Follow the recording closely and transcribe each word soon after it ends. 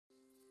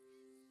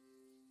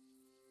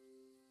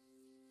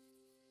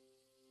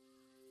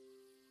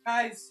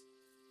Guys.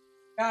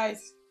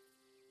 Guys.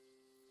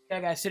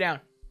 Yeah, guys, sit down.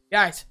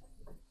 Guys.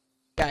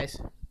 Guys.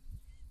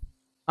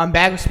 I'm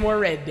back with some more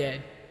Red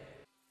Dead.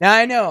 Now,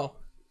 I know.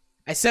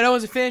 I said I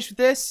wasn't finished with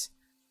this,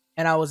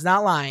 and I was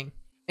not lying.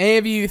 Any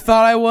of you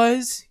thought I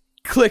was?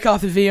 Click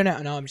off the video now.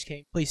 No, I'm just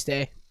kidding. Please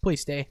stay.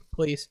 Please stay.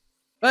 Please.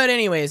 But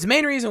anyways, the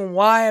main reason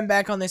why I'm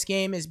back on this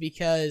game is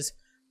because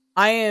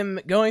I am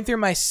going through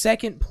my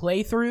second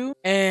playthrough,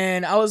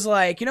 and I was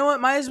like, you know what,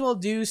 might as well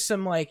do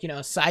some, like,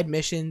 side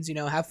missions,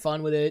 have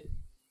fun with it.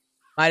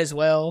 Might as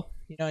well,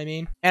 you know what I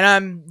mean? And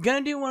I'm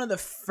gonna do one of the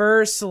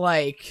first,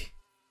 like,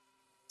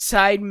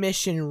 side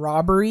mission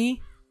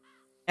robbery,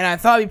 and I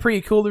thought it'd be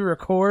pretty cool to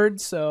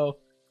record, so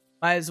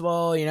might as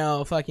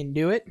well, fucking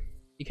do it,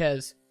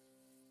 because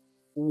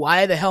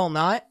why the hell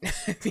not?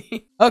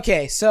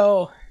 Okay,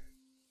 so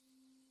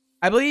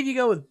I believe you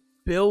go with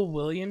Bill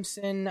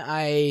Williamson.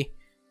 I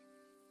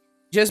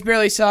just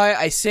barely saw it.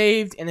 I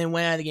saved and then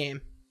went out of the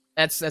game.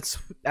 That's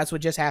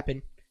what just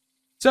happened.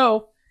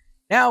 So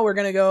now we're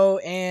gonna go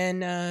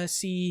and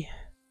see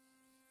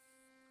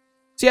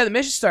how the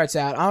mission starts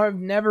out. I've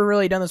never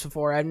really done this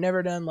before. I've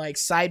never done like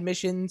side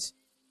missions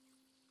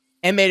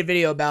and made a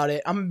video about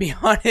it. I'm gonna be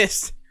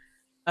honest.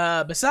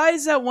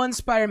 Besides that one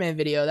Spider-Man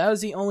video, that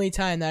was the only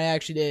time that I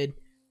actually did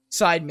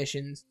side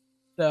missions.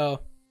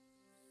 So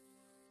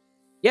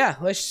yeah,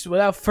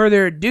 without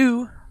further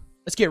ado,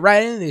 let's get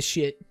right into this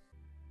shit.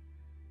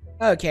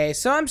 Okay,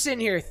 so I'm sitting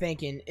here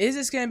thinking, is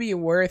this going to be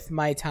worth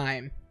my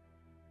time?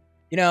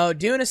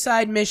 Doing a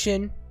side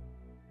mission,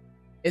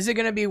 is it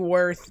going to be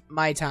worth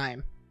my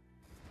time?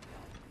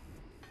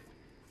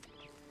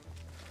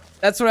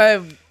 That's what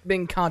I've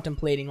been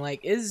contemplating.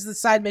 Like, is the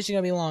side mission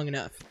going to be long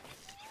enough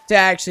to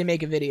actually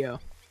make a video?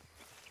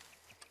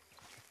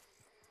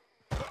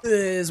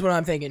 Is what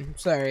I'm thinking.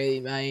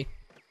 Sorry, I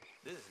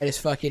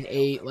just fucking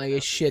ate like a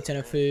shit ton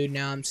of food.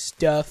 Now I'm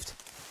stuffed.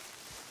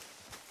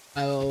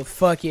 Oh,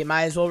 fuck it.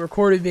 Might as well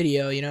record a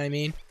video, you know what I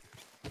mean?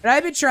 And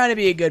I've been trying to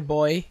be a good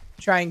boy.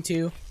 Trying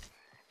to.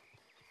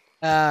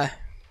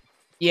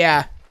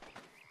 Yeah.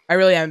 I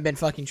really haven't been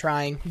fucking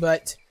trying,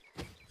 but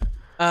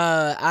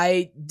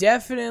I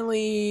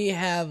definitely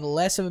have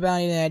less of a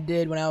bounty than I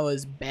did when I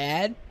was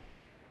bad.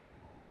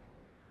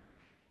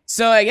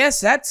 So I guess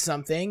that's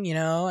something,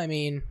 I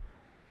mean,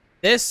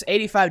 this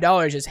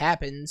 $85 just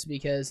happens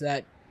because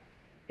that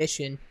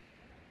mission.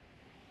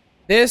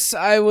 This,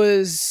 I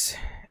was...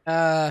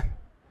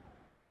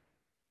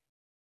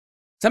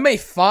 somebody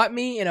fought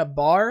me in a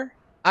bar.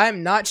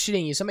 I'm not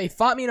shitting you. Somebody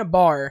fought me in a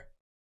bar,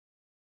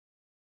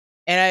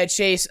 and I had to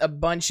chase a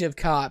bunch of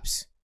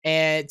cops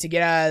and to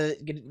get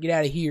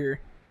out of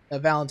here,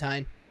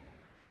 Valentine.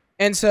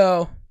 And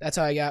so that's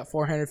how I got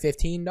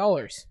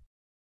 $415.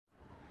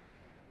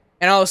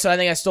 And also, I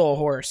think I stole a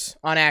horse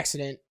on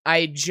accident.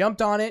 I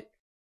jumped on it,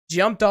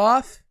 jumped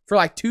off for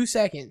like 2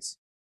 seconds,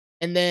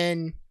 and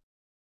then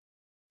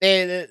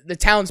the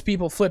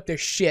townspeople flipped their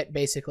shit,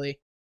 basically.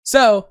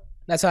 So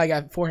that's how I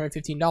got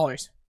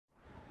 $415.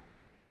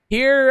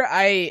 Here,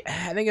 I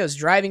think I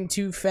was riding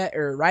too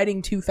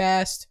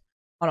fast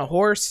on a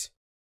horse,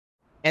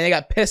 and they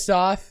got pissed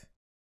off.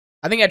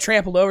 I think I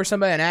trampled over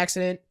somebody on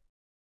accident,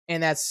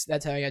 and that's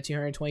how I got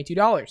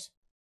 $222.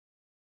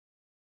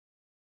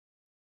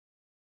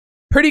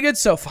 Pretty good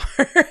so far.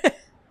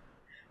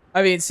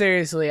 I mean,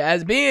 seriously,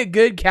 as being a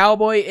good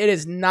cowboy, it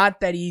is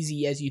not that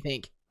easy as you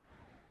think.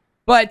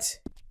 But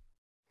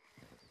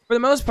for the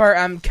most part,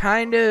 I'm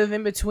kind of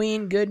in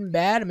between good and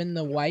bad. I'm in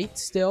the white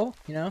still,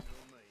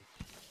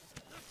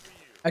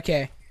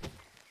 Okay.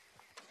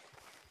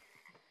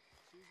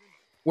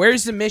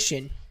 Where's the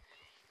mission?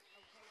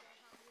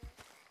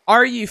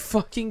 Are you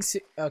fucking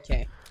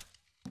Okay.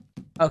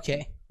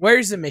 Okay.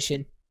 Where's the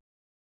mission?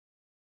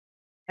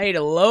 I need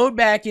to load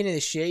back into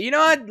this shit. You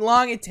know how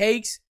long it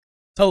takes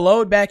to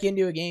load back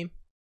into a game?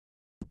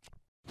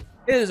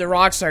 It is a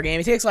Rockstar game.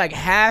 It takes like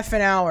half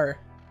an hour.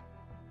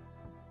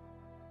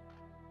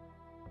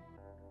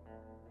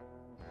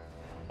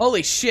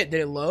 Holy shit,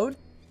 did it load?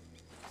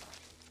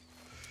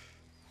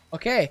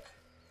 Okay.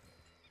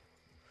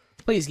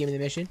 Please give me the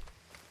mission.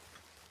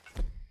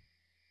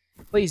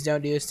 Please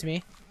don't do this to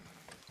me.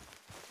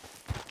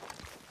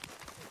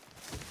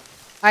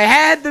 I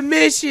had the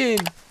mission!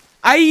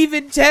 I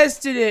even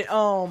tested it!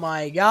 Oh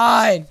my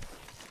god.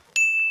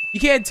 You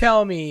can't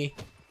tell me.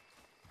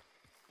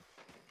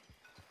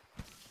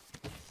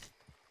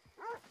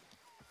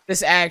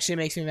 This actually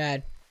makes me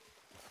mad.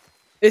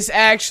 This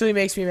actually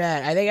makes me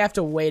mad. I think I have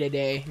to wait a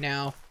day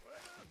now.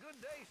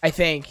 I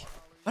think.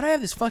 Why do I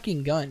have this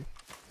fucking gun?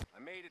 I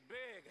made it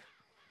big.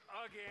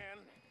 Again.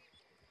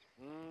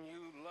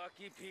 You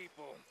lucky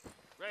people.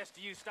 Rest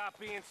of you stop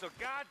being so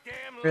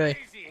goddamn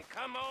lazy and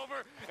come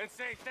over and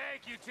say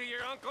thank you to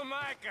your Uncle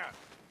Micah.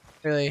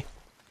 Really?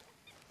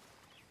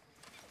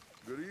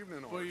 Good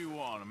evening. What do you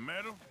want, a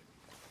medal?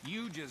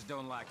 You just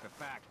don't like the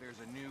fact there's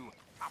a new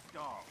top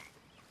dog.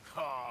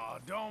 Aw,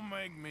 don't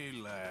make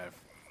me laugh.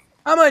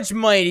 How much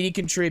money did he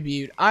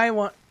contribute? I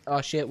want...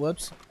 Oh, shit.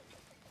 Whoops.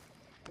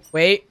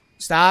 Wait.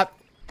 Stop.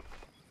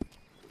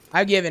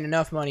 I've given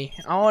enough money.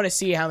 I want to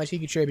see how much he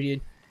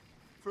contributed.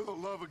 For the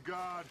love of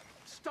God,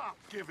 stop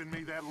giving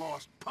me that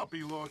lost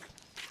puppy look.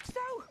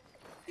 So,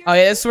 Oh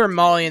yeah, this is where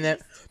Molly and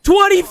that.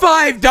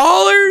 $25?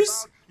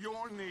 About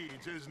your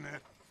needs, isn't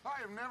it? I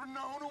have never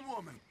known a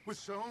woman with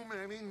so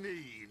many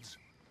needs.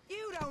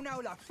 you don't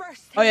know the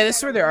first thing Oh yeah, this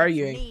is about where they're a woman's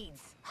arguing.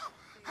 needs.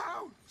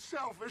 How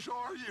selfish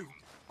are you?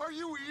 Are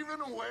you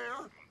even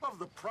aware of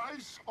the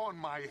price on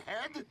my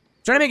head?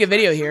 Trying to make a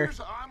video here.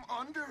 Pressures I'm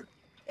under?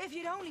 If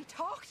you'd only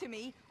talk to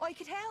me, I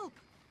could help.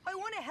 I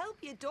want to help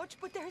you, Dutch,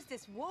 but there's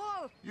this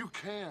wall. You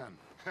can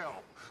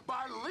help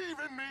by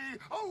leaving me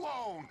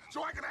alone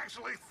so I can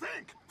actually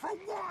think for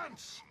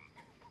once.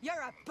 You're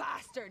a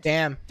bastard.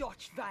 Damn.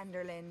 Dutch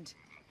Vanderland.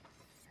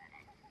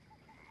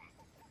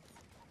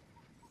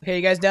 Okay,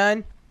 you guys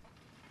done?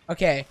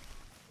 Okay.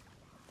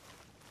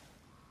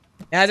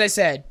 As I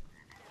said,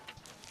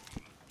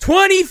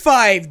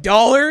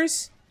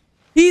 $25?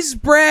 He's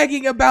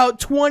bragging about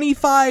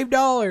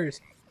 $25.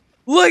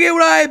 Look at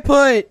what I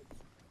put.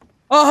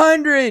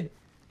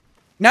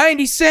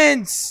 190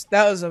 cents.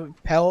 That was a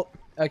pelt.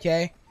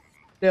 Okay.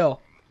 Still.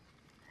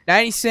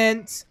 90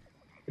 cents.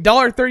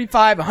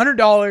 $1.35.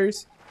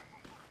 $100.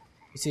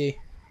 You see.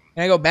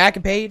 Can I go back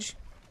a page?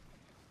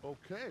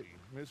 Okay,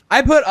 Miss.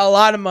 I put a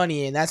lot of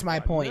money in. That's my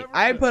point.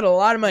 I put a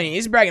lot of money in.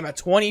 He's bragging about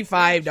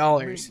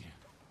 $25.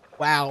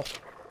 Wow.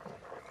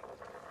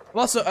 I've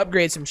also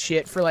upgraded some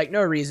shit for, like,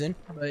 no reason.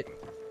 But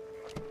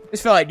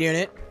just felt like doing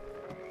it.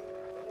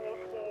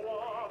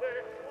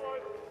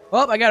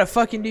 Well, I gotta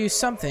fucking do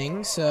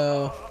something,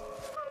 so...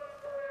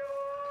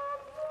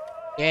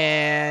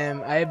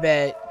 Damn, I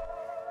bet.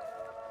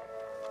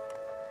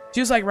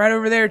 She was, like, right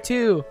over there,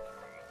 too.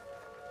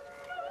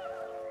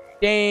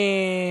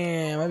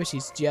 Damn, maybe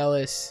she's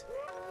jealous.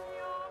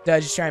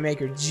 Dudge is trying to make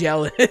her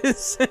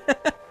jealous.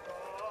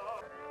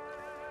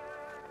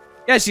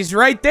 Yeah, she's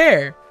right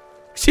there.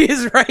 She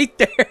is right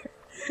there.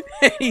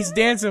 And he's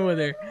dancing with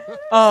her.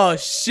 Oh,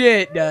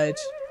 shit, Dudge.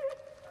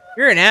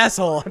 You're an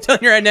asshole. I'm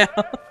telling you right now.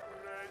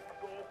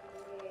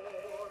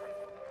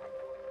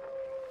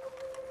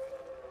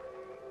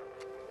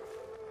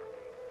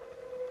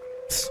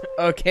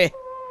 Okay.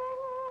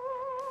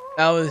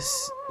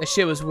 That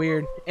shit was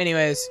weird.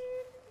 Anyways.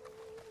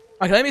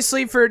 Okay, let me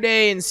sleep for a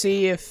day and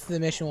see if the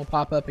mission will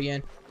pop up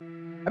again.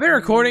 I've been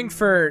recording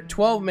for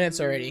 12 minutes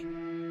already.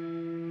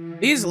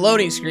 These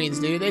loading screens,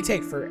 dude, they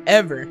take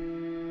forever.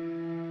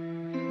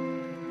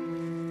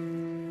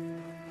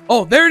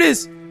 Oh, there it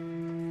is!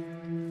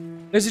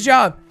 There's a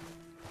job.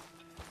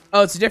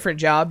 Oh, it's a different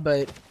job,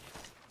 but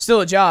still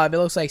a job. It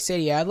looks like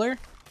Sadie Adler.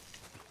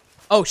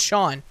 Oh,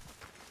 Sean.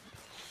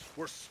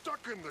 We're stuck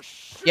in the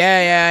shit.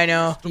 Yeah, I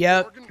know.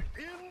 Yep. Morgan,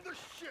 in the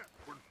shit.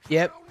 We're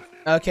Yep. drowning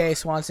in Okay,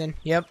 Swanson.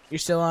 Yep. You're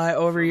still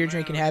over your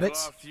drinking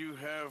habits. Cloth, you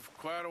have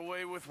quite a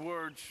way with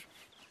words.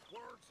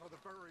 Words are the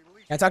very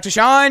least. Can I talk to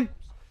Sean?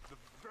 The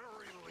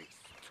very least.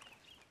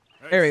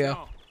 There we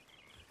go.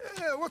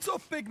 Yeah, what's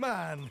up, big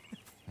man?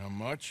 How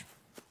much?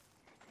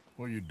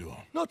 What are you doing?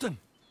 Nothing.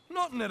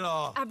 Nothing at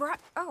all.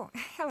 Oh,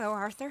 hello,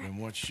 Arthur. And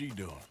what's she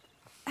doing?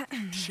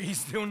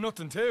 She's doing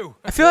nothing too.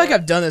 I feel like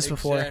I've done this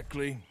before.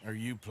 Exactly. Are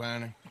you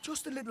planning?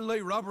 Just a little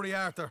light robbery,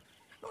 Arthur.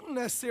 Nothing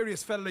a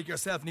serious fella like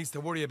yourself needs to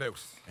worry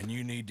about. And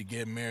you need to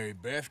get Mary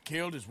Beth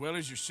killed as well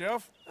as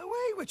yourself?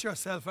 Away with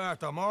yourself,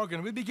 Arthur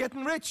Morgan. We'll be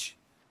getting rich,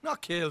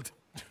 not killed.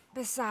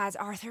 Besides,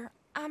 Arthur,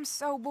 I'm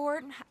so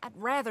bored, I'd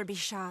rather be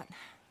shot.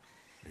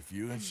 If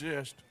you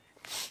insist.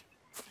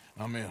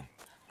 I'm in.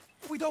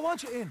 We don't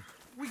want you in.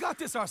 We got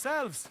this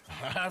ourselves.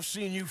 I've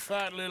seen you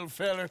fight, little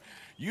feller.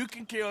 You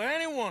can kill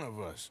any one of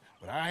us,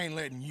 but I ain't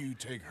letting you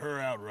take her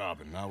out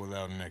robbing, not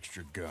without an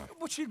extra gun.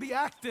 But she'll be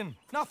acting,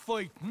 not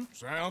fighting.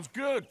 Sounds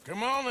good.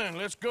 Come on then,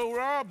 let's go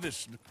rob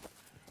this.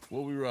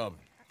 What we robbing?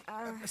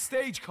 A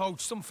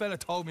stagecoach some fella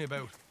told me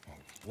about.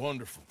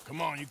 Wonderful.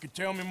 Come on, you can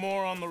tell me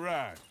more on the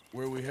ride.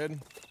 Where we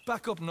heading?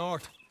 Back up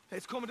north.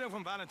 It's coming down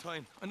from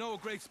Valentine. I know a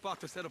great spot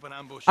to set up an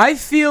ambush. I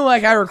feel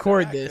like I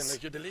record Acting this.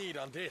 like you're the lead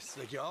on this,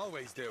 like you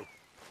always do.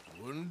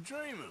 Wouldn't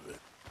dream of it.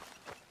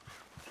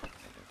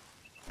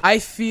 I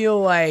feel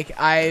like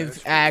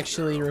I've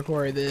actually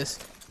recorded this.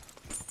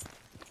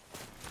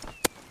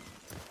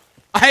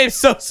 I am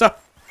so sorry.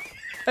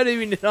 I didn't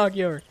mean to knock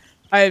you over.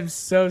 I am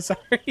so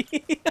sorry.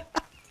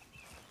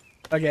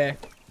 Okay.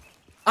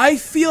 I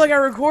feel like I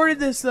recorded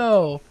this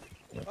though.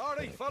 All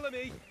right, follow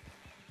me.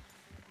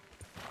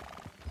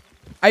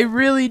 I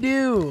really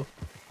do.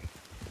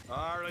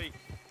 All right.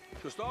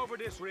 Just over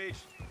this ridge,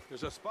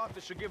 there's a spot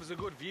that should give us a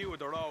good view of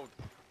the road.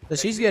 So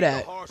she's good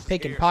at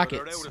picking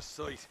pockets. They're out of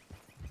sight.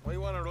 I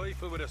want a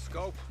rifle with a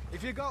scope.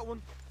 If you got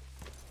one,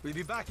 we'll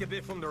be back a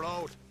bit from the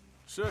road.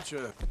 Such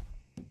a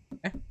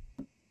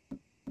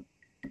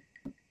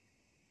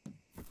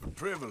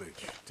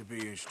privilege to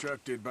be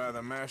instructed by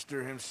the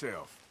master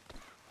himself.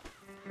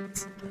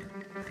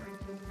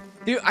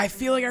 Dude, I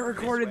feel like I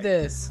recorded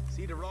this.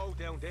 See the road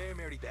down there,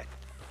 Mary Beth?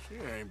 She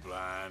ain't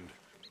blind.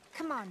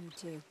 Come on, you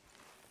two.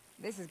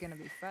 This is gonna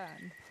be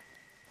fun.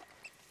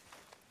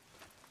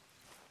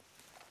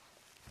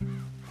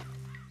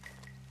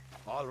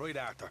 All right,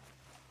 Arthur.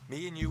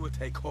 Me and you will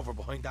take cover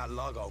behind that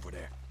log over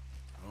there.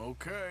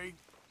 Okay.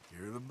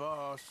 You're the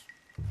boss.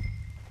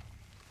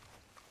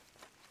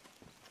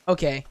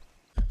 Okay.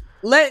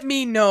 Let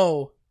me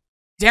know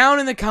down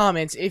in the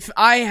comments if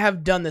I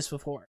have done this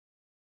before.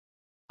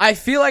 I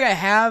feel like I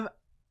have,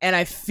 and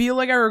I feel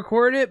like I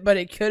recorded it, but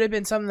it could have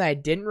been something that I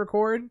didn't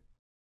record.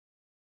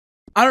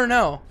 I don't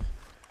know.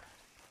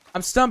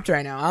 I'm stumped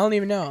right now. I don't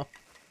even know.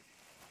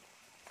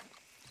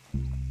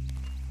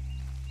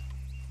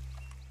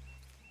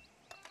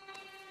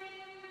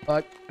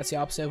 Fuck. That's the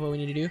opposite of what we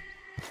need to do.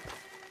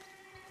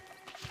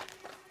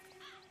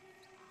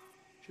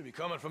 Should be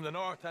coming from the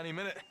north any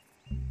minute.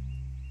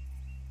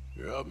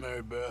 You're up,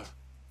 Mary Beth.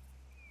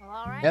 Well,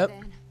 all right Yep.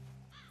 then.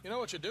 You know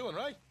what you're doing,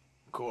 right?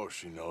 Of course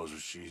she knows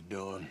what she's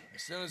doing.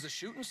 As soon as the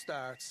shooting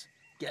starts,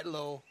 get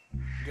low,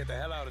 and get the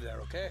hell out of there,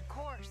 okay? Of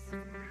course.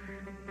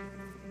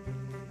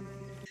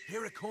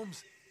 Here it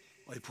comes.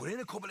 I put in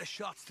a couple of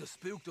shots to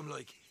spook them,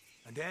 like,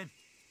 and then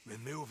we'll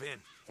move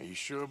in. Are you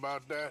sure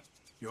about that?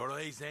 Your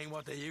eyes ain't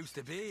what they used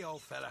to be,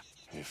 old fella.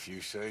 If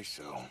you say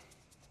so.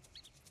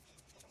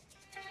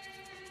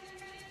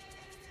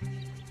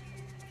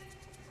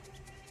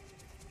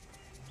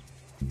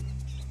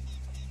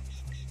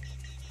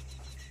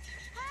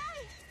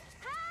 Hey!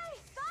 Hey!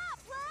 Stop,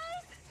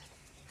 please!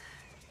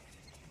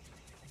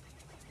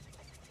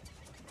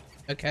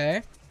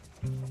 Okay.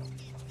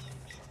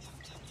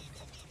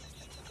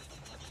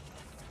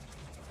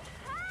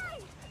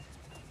 Hey!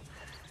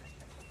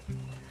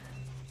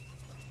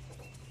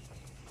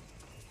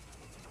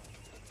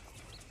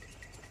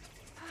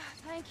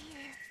 Thank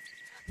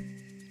you.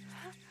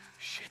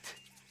 Shit.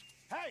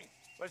 Hey,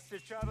 what's the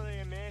trouble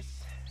here, miss?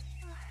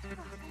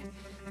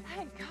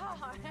 Thank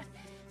God.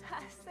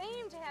 I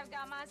seem to have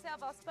got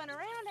myself all spun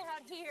around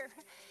out here.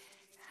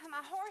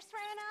 My horse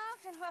ran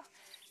off, and well,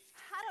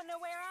 I don't know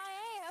where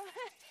I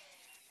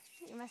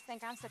am. You must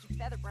think I'm such a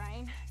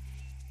featherbrain.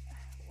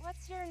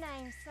 What's your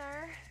name,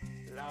 sir?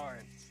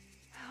 Lawrence.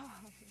 Oh,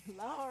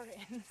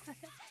 Lawrence.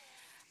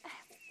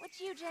 Would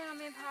you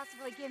gentlemen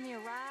possibly give me a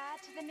ride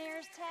to the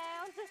nearest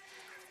town?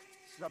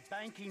 It's a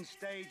banking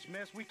stage,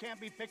 miss. We can't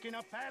be picking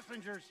up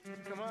passengers.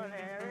 Come on,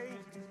 Harry.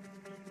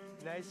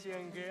 Nice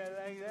young girl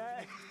like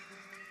that.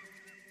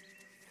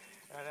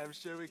 And I'm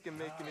sure we can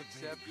make an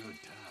exception.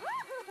 Good time.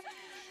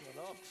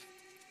 Shut up.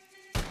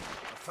 I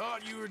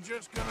thought you were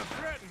just gonna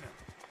threaten him.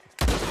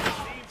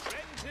 Seem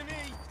threatened to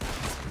me.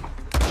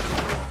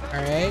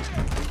 Alright.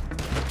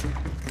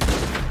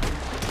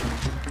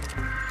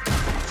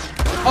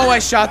 Oh, I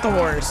shot the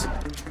horse.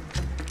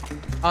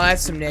 Oh,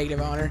 that's some negative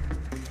honor.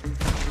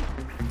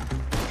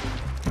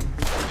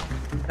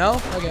 No?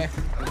 Okay.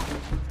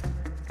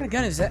 What kind of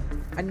gun is that?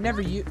 I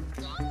never use.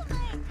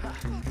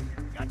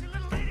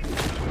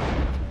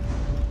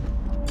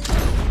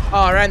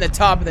 Oh, right in the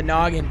top of the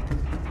noggin.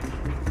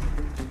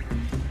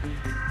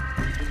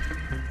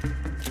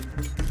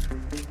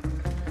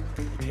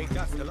 Think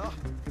that's the lot?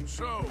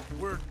 So,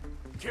 we're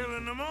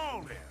killing them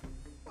all then?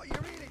 What, you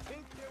really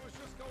think they was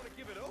just going to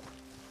give it up?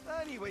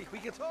 Anyway, we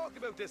can talk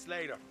about this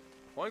later.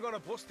 I'm gonna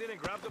bust in and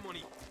grab the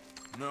money.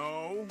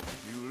 No,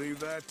 you leave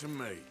that to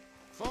me.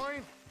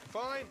 Fine,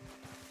 fine.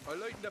 I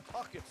lighten the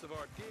pockets of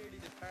our dearly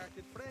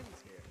departed friends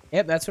here.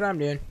 Yep, that's what I'm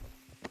doing.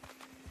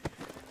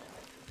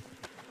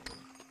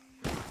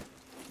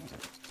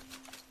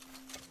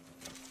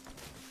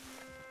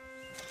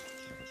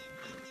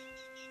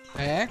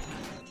 Okay.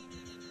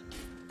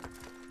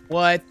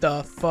 What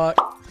the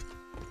fuck?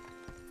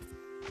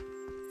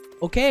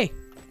 Okay.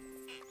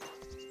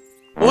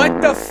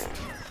 What the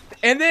f-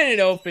 And then it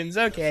opens.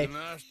 Okay. It's a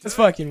nice That's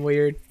touch. fucking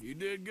weird. You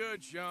did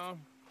good,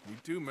 Sean. You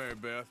too, Mary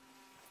Beth.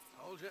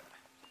 Told you.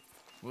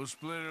 We'll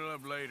split it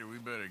up later. We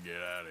better get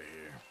out of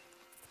here.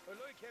 I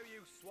like how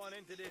you swan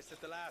into this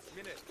at the last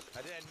minute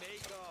and then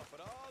make off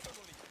with all the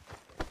money.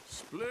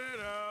 Split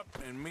up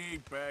and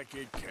meet back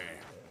at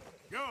camp.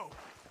 Go!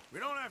 We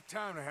don't have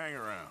time to hang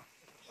around.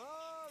 All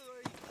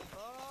right,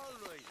 all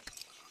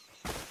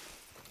right.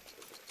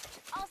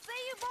 I'll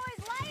see you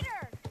boys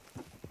later.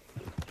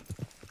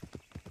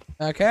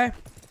 Okay.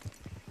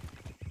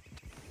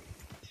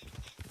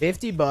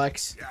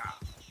 $50. Yeah.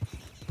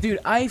 Dude,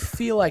 I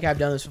feel like I've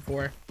done this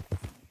before.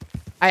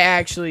 I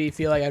actually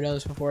feel like I've done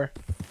this before.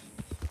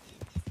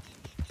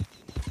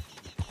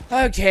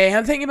 Okay,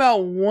 I'm thinking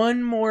about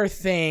one more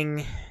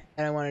thing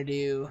that I want to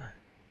do.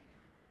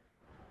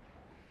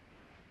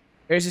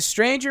 There's a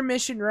stranger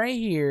mission right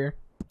here.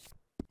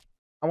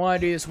 I want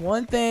to do this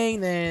one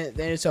thing, then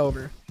it's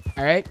over.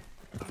 Alright?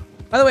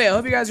 By the way, I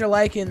hope you guys are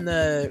liking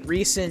the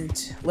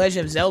recent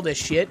Legend of Zelda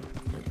shit.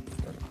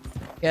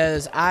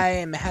 Because I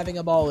am having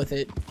a ball with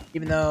it.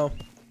 Even though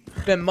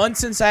it's been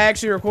months since I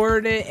actually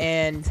recorded it,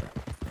 and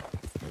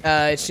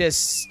it's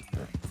just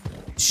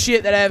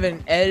shit that I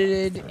haven't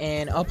edited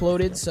and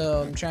uploaded,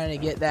 so I'm trying to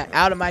get that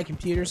out of my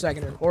computer so I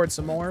can record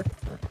some more.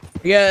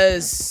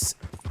 Because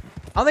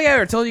I don't think I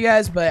ever told you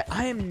guys, but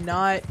I am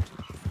not,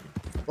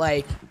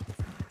 like,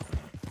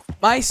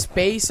 my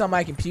space on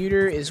my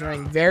computer is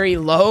running very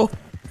low,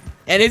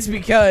 and it's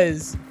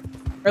because,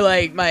 or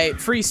like, my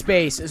free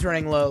space is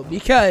running low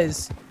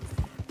because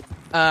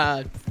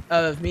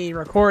of me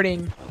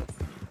recording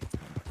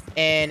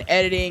and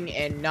editing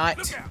and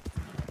not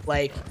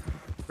like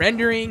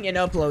rendering and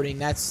uploading.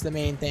 That's the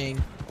main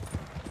thing.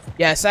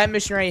 Yeah, side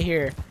mission right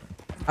here.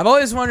 I've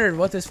always wondered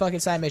what this fucking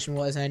side mission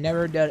was, and I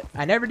never did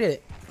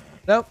it.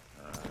 So,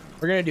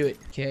 we're gonna do it.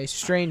 Okay,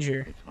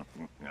 stranger.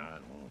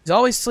 He's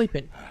always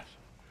sleeping.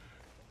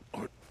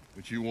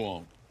 What you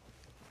want?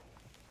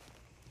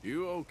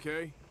 You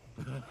okay?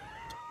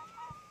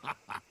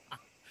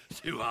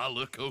 Do I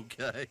look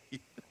okay?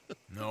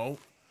 No.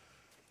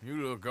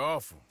 You look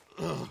awful.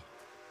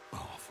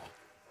 Awful.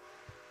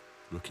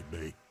 Look at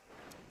me.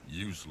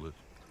 Useless.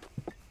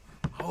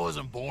 I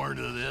wasn't born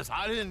to this.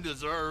 I didn't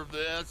deserve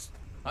this.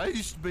 I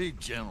used to be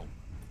gentle.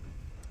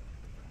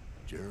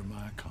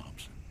 Jeremiah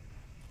Compson.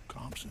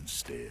 Compson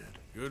Stead.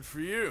 Good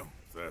for you,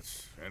 if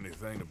that's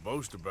anything to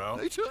boast about.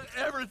 They took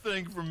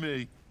everything from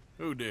me.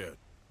 Who did?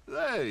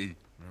 They.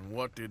 And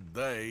what did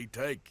they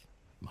take?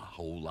 My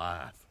whole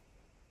life.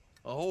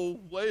 A whole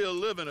way of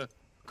living, a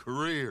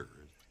career.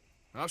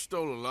 I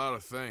stole a lot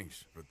of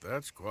things, but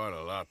that's quite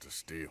a lot to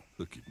steal.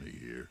 Look at me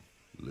here,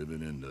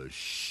 living in the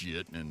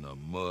shit and the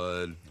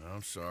mud.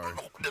 I'm sorry.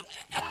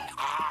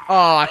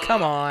 Aw,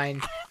 come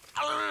on.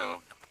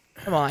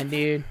 Come on,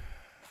 dude.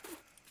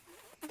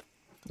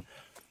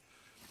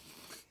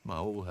 My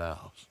old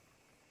house.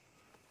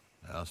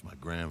 The house my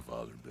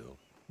grandfather built.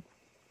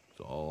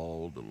 It's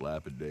all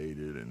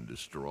dilapidated and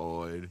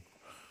destroyed.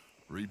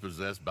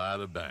 Repossessed by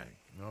the bank.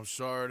 I'm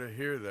sorry to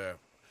hear that.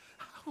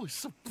 I was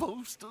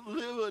supposed to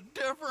live a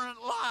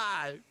different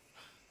life.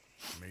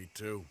 Me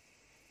too.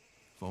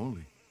 If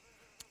only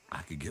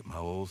I could get my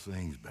old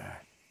things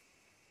back.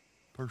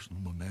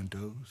 Personal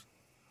mementos,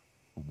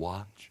 a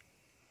watch,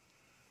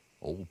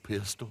 old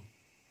pistol,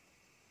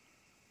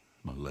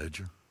 my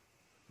ledger.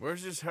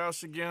 Where's this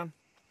house again?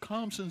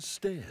 Compson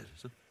Stead,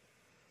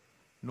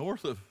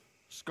 north of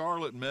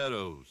Scarlet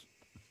Meadows.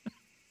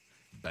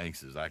 Bank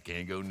says I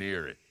can't go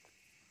near it.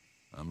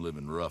 I'm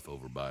living rough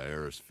over by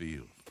Harris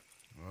Field.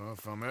 Well,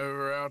 if I'm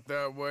ever out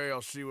that way,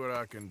 I'll see what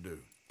I can do.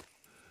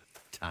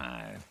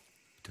 Time.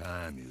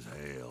 Time is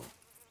hell.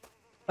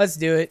 Let's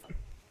do it.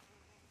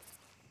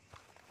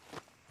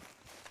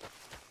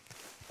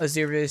 Let's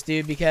do this,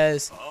 dude,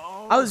 because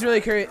I was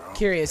really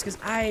curious, because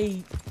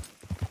I've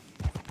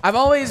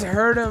always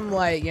heard him,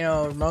 like, you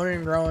know, moaning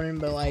and groaning,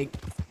 but, like,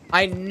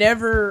 I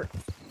never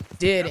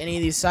did any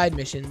of these side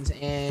missions,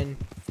 and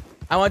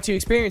I want to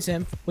experience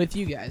him with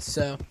you guys,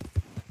 so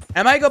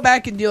I might go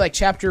back and do, like,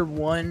 chapter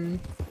 1,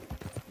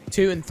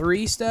 2, and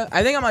 3 stuff.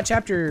 I think I'm on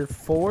chapter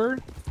 4,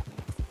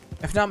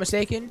 if not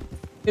mistaken.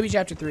 Could be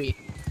chapter 3.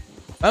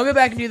 I'll go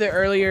back and do the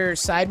earlier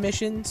side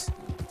missions.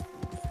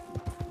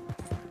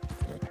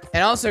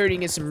 And also you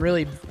can get some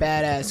really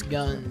badass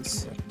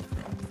guns.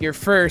 Your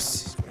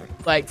first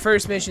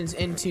missions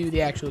into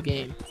the actual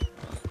game.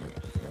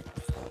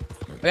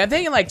 Like, I'm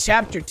thinking like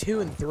chapter 2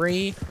 and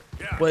 3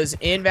 was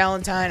in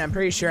Valentine. I'm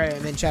pretty sure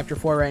I'm in chapter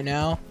 4 right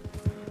now.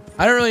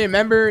 I don't really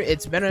remember.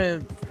 It's been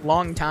a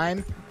long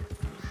time.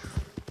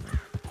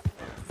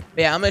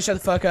 But yeah, I'm gonna shut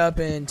the fuck up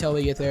until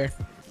we get there.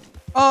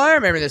 Oh, I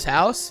remember this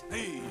house.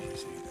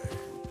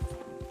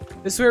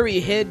 This is where we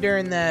hid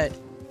during that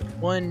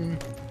one.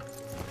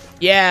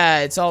 Yeah,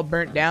 it's all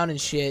burnt down and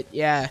shit.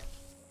 Yeah.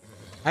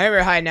 I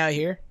remember hiding out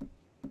here.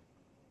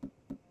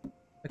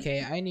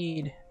 Okay, I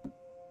need...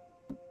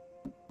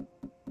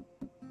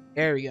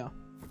 There we go.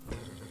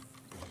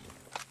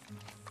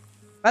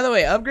 By the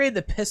way, upgrade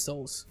the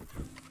pistols.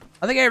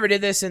 I think I ever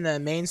did this in the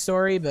main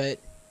story, but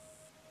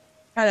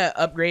kind of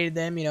upgraded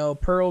them, you know,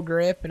 pearl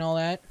grip and all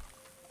that.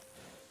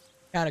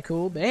 Kind of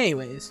cool, but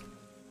anyways.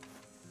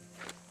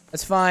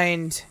 Let's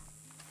find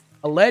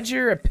a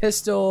ledger, a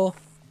pistol,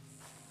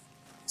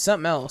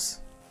 something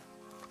else.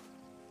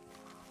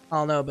 I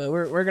don't know, but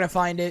we're gonna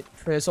find it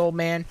for this old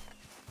man.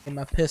 And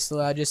my pistol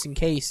out just in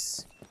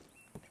case.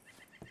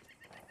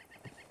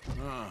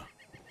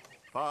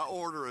 By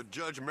order of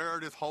Judge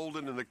Meredith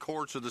Holden in the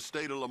courts of the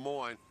state of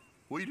Lemoyne,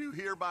 we do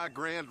hereby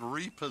grant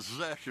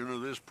repossession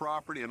of this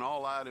property and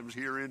all items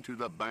herein to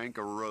the Bank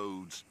of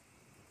Rhodes.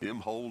 M.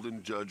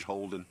 Holden, Judge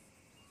Holden.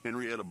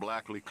 Henrietta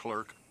Blackley,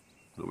 clerk.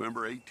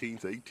 November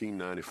 18th,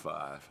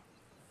 1895.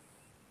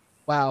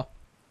 Wow.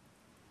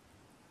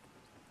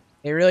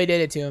 They really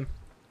did it to him.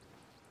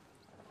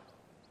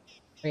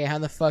 Okay, how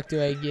the fuck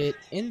do I get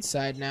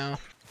inside now?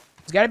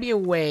 There's gotta be a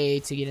way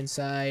to get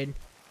inside.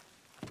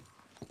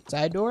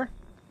 Side door?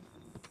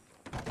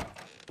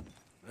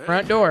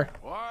 Front door.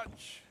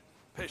 Watch,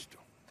 pistol.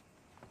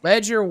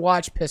 Ledger,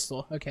 watch,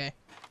 pistol. Okay.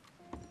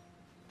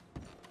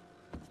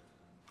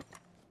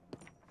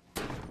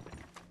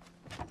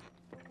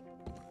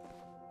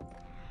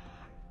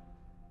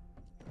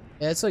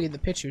 Yeah, let's look at the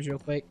pictures real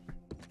quick.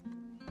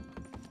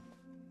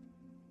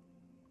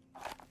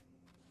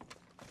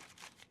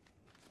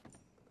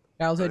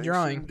 Childhood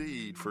drawing.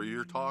 Indeed, for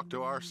your talk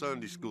to our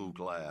Sunday school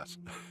class.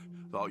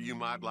 Thought you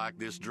might like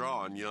this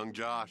drawing young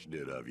Josh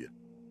did of you.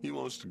 He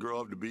wants to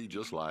grow up to be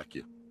just like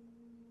you.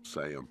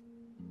 Sam.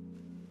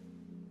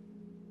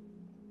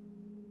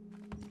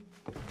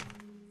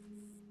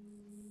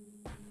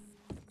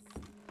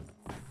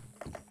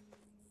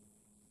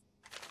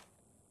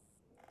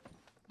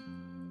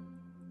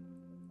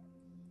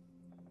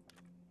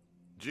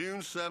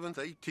 June 7th,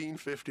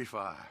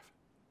 1855.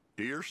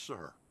 Dear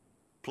sir,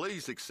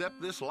 please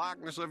accept this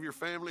likeness of your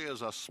family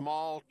as a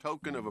small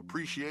token of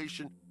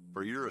appreciation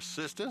for your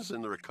assistance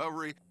in the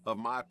recovery of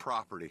my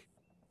property.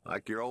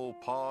 Like your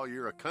old pa,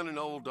 you're a cunning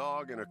old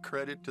dog and a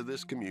credit to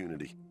this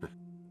community.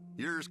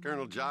 Yours,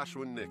 Colonel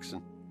Joshua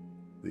Nixon,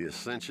 the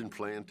Ascension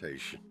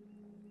Plantation.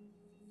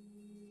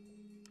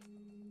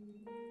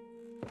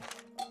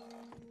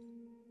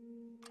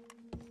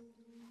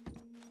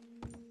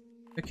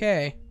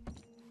 Okay.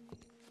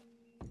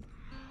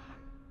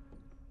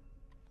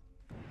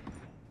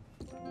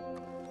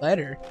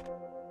 Letter.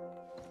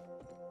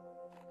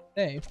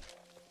 Hey.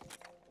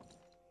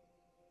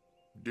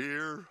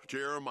 Dear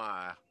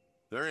Jeremiah,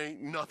 there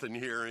ain't nothing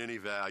here of any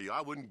value.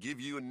 I wouldn't give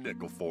you a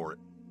nickel for it.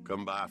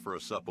 Come by for a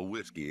sup of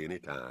whiskey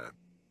anytime.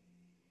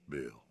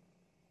 Bill.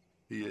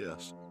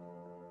 P.S.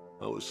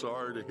 I was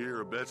sorry to hear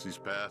of Betsy's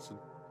passing.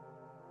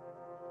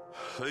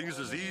 Things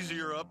is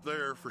easier up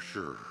there for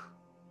sure.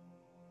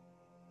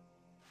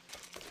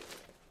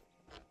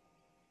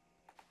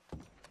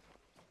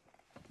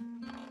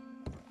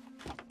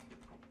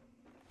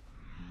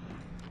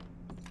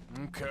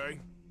 Okay,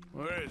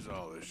 where is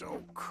all this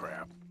old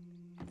crap?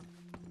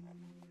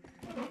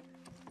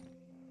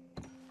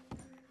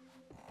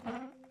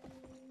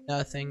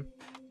 Nothing.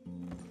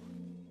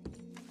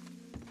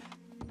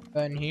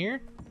 Button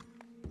here.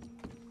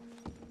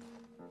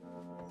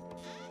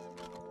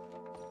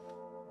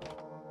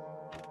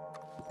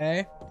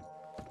 Okay.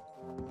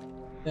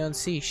 Don't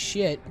see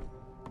shit.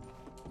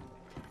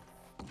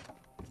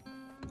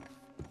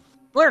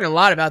 Learned a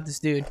lot about this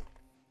dude.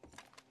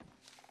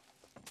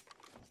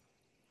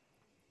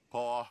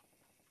 Pa,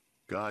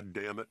 God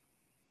damn it.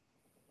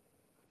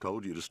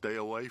 Told you to stay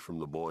away from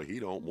the boy.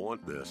 He don't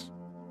want this.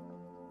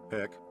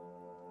 Heck,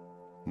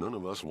 none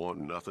of us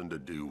want nothing to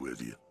do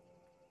with you.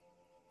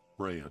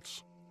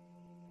 Rance.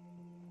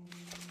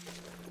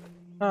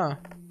 Huh.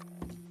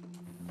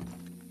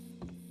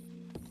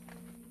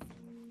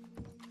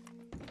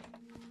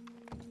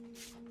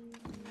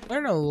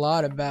 Learn a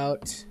lot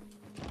about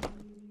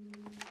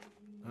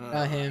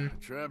him.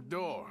 Trap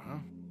door, huh?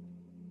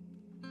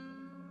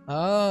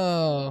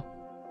 Oh.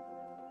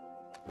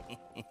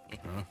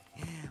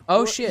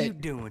 Oh What shit. you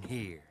doing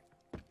here?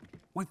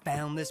 We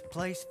found this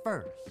place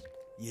first.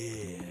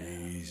 Yeah.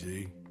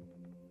 Easy.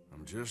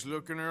 I'm just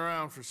looking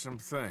around for some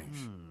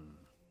things.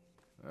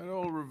 That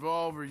old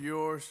revolver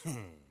yours?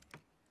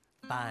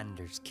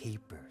 Finders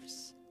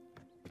keepers.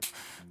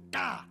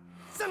 Ah!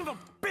 Son of a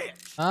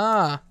bitch!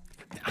 Ah.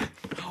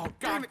 Oh,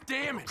 God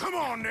damn it! Come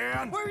on,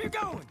 Dan! Where are you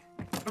going?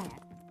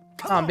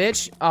 Come on,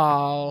 bitch.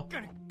 Oh. I'm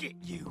gonna get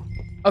you.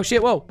 Oh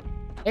shit, whoa.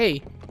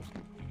 Hey.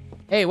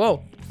 Hey,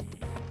 whoa.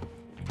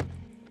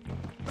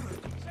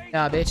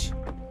 Nah, bitch.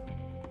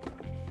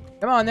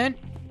 Come on, then.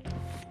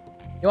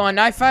 You want a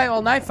knife fight?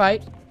 Well, knife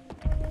fight.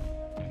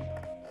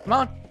 Come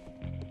on.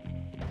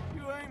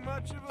 You ain't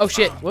much of a Oh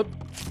shit. Whoop.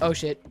 Oh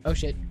shit. Oh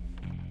shit.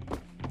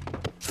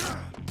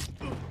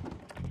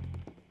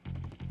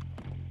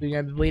 We're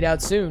gonna bleed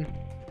out soon.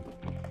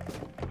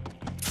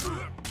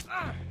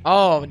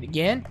 Oh,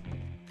 again?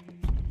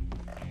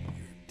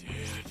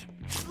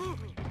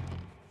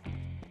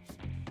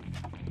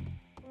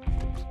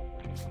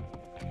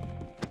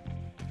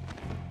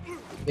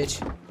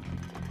 Bitch.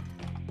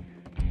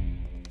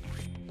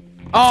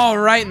 Oh,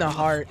 right in the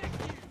heart.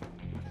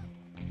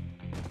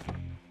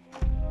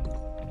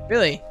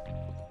 Really?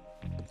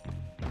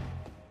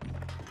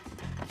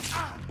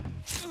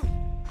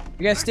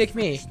 You gotta stick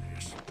me.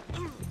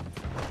 Come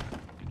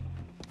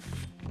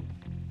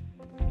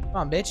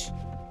on, bitch.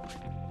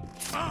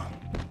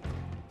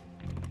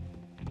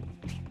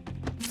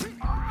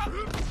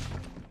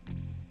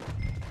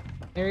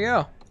 There we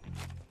go.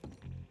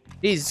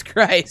 Jesus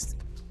Christ.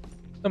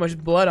 So much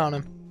blood on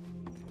him.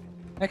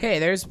 Okay,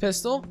 there's a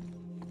pistol.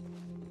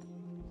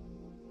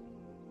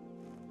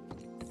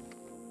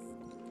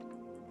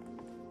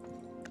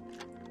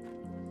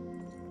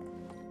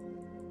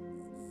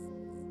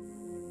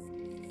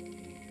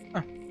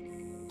 Huh.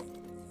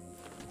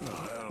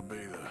 Well, that'll be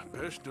the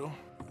pistol.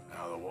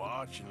 Now the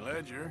watch and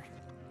ledger.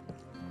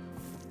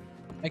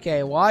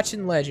 Okay, watch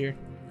and ledger.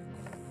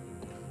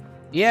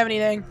 Do you have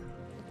anything?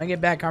 I get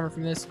back armor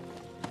from this.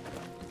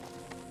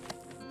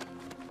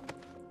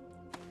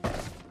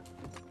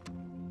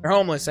 They're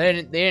homeless. They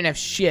didn't have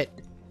shit.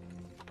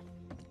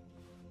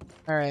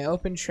 All right,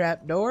 open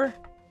trap door.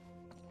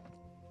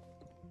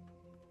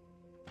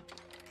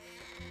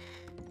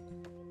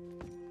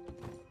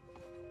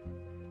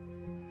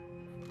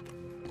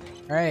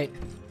 All right.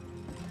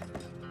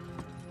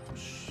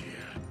 Shit.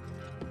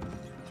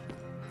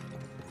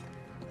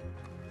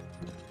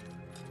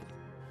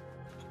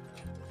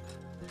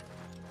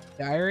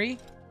 Diary.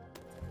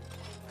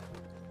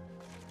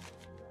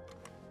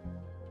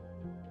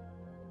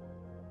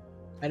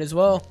 Might as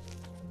well.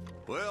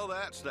 Well,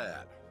 that's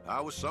that.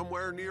 I was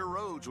somewhere near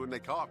Rhodes when they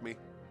caught me.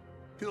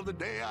 Till the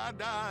day I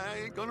die,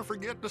 I ain't gonna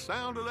forget the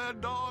sound of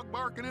that dog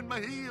barking in my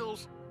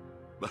heels.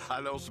 But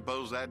I don't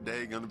suppose that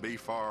day gonna be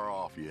far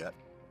off yet.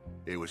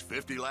 It was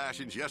 50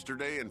 lashings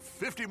yesterday and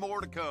 50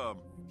 more to come.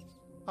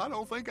 I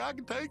don't think I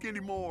can take any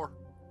more.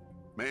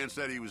 Man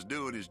said he was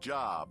doing his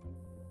job.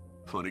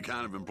 Funny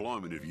kind of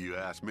employment if you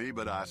ask me,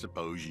 but I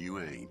suppose you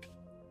ain't.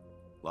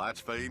 Light's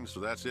fading, so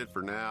that's it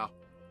for now.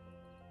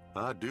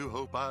 I do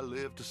hope I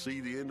live to see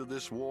the end of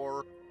this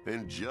war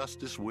and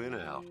justice win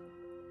out.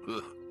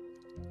 Ugh.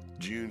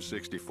 June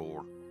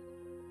 64.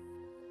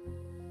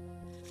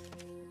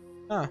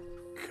 Huh.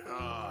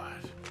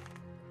 God.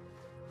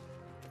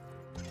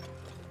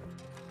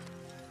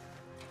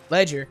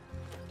 Ledger.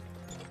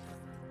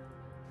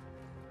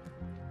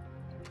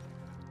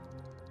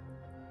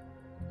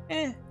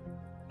 Might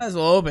as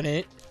well open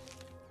it.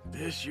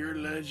 This your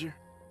ledger?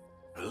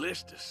 A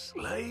list of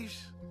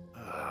slaves?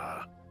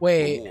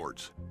 Wait.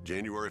 Rewards.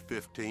 January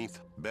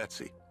 15th,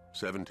 Betsy,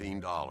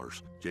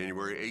 $17.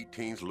 January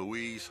 18th,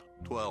 Louise,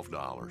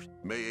 $12.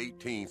 May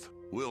 18th,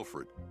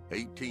 Wilfred,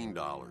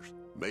 $18.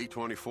 May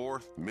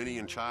 24th, Minnie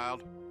and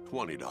Child,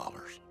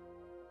 $20.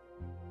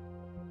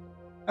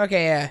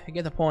 Okay, yeah, I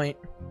get the point.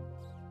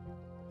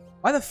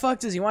 Why the fuck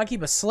does he want to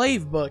keep a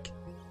slave book?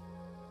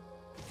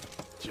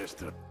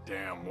 Just a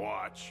damn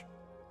watch.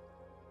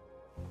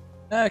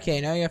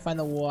 Okay, now you gotta find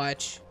the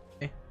watch.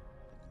 Okay.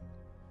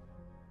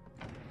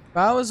 If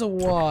I was a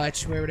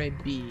watch, where would I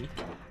be?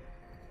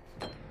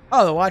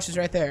 Oh, the watch is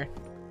right there.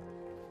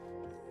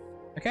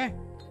 Okay.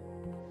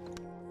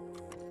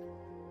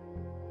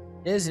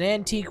 It is an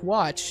antique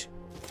watch.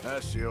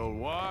 That's the old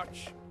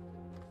watch.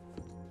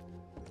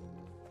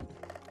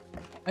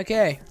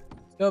 Okay,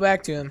 let's go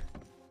back to him.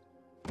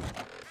 They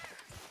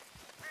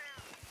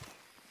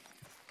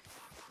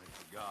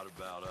forgot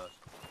about us.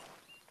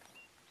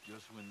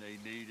 Just when they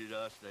needed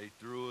us, they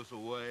threw us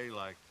away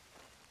like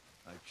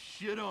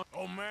shit on.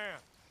 Oh, man.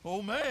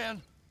 Oh,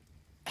 man.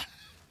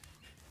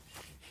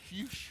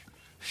 You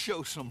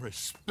show some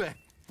respect.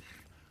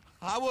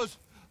 I was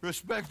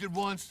respected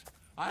once.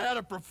 I had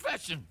a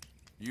profession.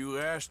 You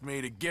asked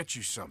me to get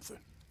you something.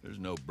 There's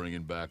no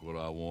bringing back what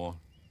I want.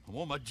 I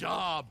want my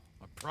job,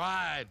 my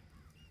pride,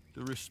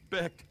 the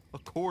respect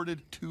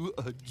accorded to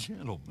a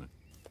gentleman.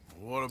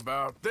 What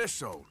about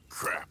this old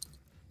crap?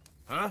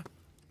 Huh?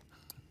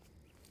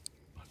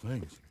 My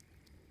things.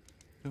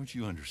 Don't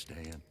you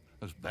understand?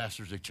 Those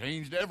bastards, they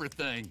changed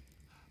everything.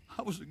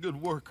 I was a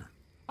good worker.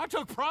 I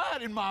took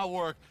pride in my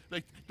work.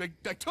 They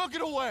took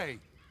it away.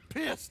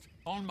 Pissed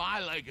on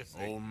my legacy.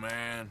 Oh,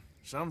 man.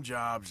 Some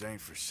jobs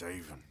ain't for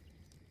saving.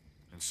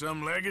 And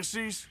some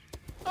legacies,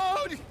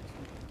 Oh,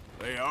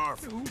 they are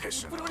for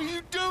pissing what on. are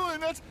you doing?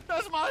 That's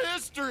my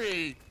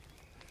history.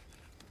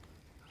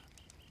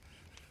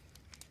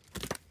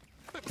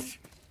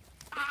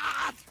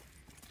 Ah!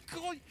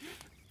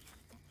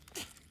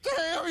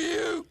 Damn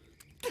you!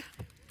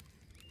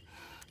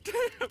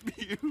 Damn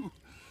you!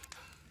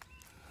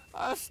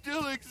 I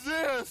still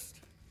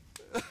exist.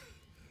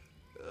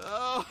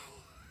 Oh.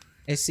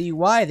 I see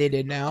why they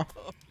did now.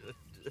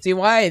 See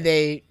why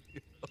they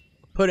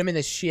put him in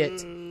this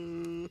shit.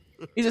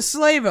 He's a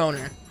slave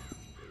owner.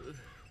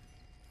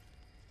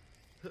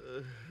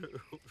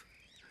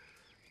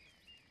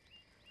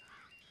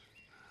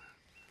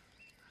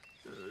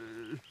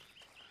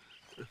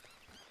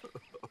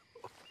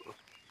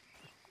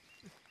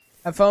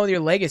 Have fun with your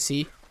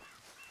legacy.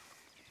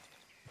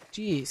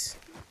 Jeez.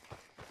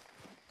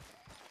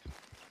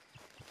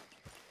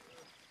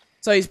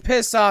 So he's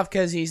pissed off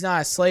because he's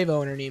not a slave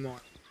owner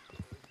anymore.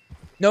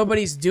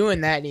 Nobody's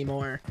doing that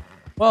anymore.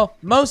 Well,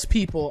 most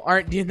people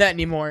aren't doing that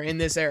anymore in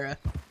this era.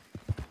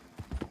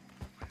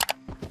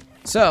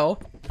 So,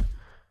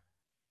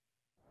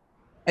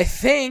 I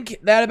think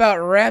that about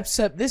wraps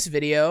up this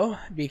video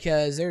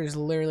because there's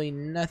literally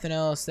nothing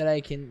else that I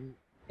can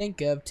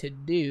think of to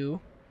do.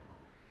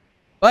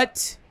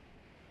 But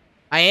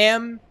I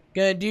am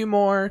gonna do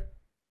more,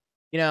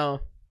 you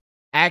know,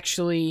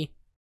 actually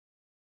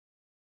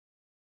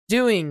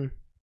doing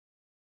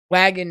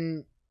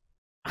wagon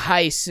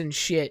heists and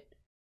shit.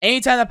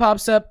 Anytime that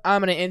pops up,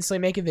 I'm gonna instantly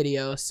make a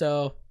video.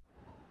 So,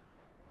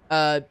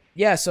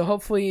 yeah, so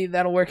hopefully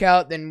that'll work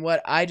out than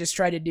what I just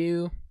tried to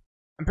do.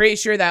 I'm pretty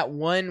sure that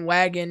one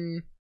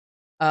wagon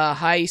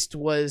heist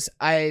was,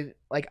 I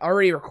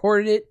already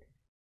recorded it.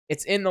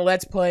 It's in the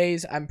Let's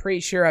Plays. I'm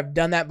pretty sure I've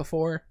done that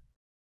before.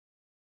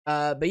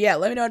 But yeah,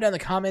 let me know down in the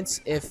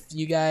comments if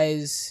you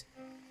guys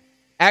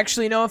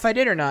actually know if I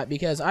did or not,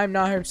 because I'm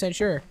not 100%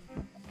 sure.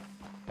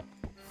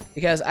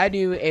 Because I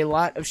do a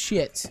lot of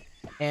shit,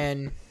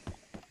 and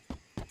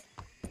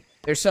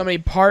there's so many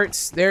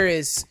parts. There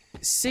is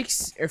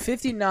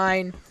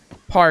 59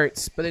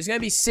 parts, but there's gonna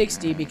be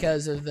 60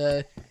 because of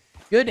the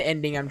good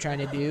ending I'm trying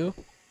to do.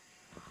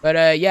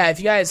 But yeah, if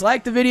you guys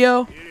like the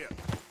video,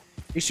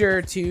 be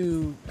sure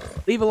to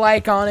leave a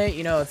like on it.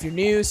 You know, if you're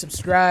new,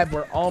 subscribe.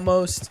 We're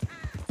almost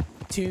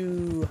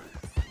to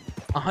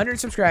 100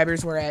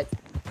 subscribers. We're at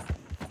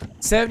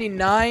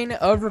 79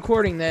 of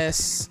recording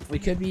this. We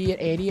could be at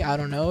 80. I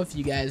don't know if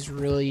you guys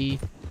really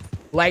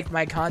like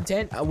my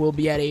content. I will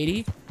be at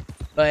 80,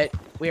 but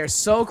we are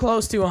so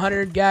close to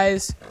 100,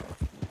 guys.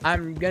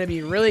 I'm gonna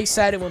be really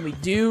excited when we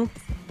do.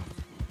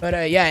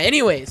 But yeah,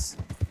 anyways,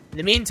 In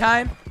the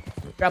meantime,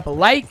 drop a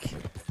like,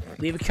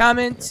 leave a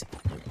comment,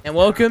 and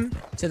welcome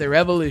to the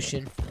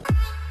revolution.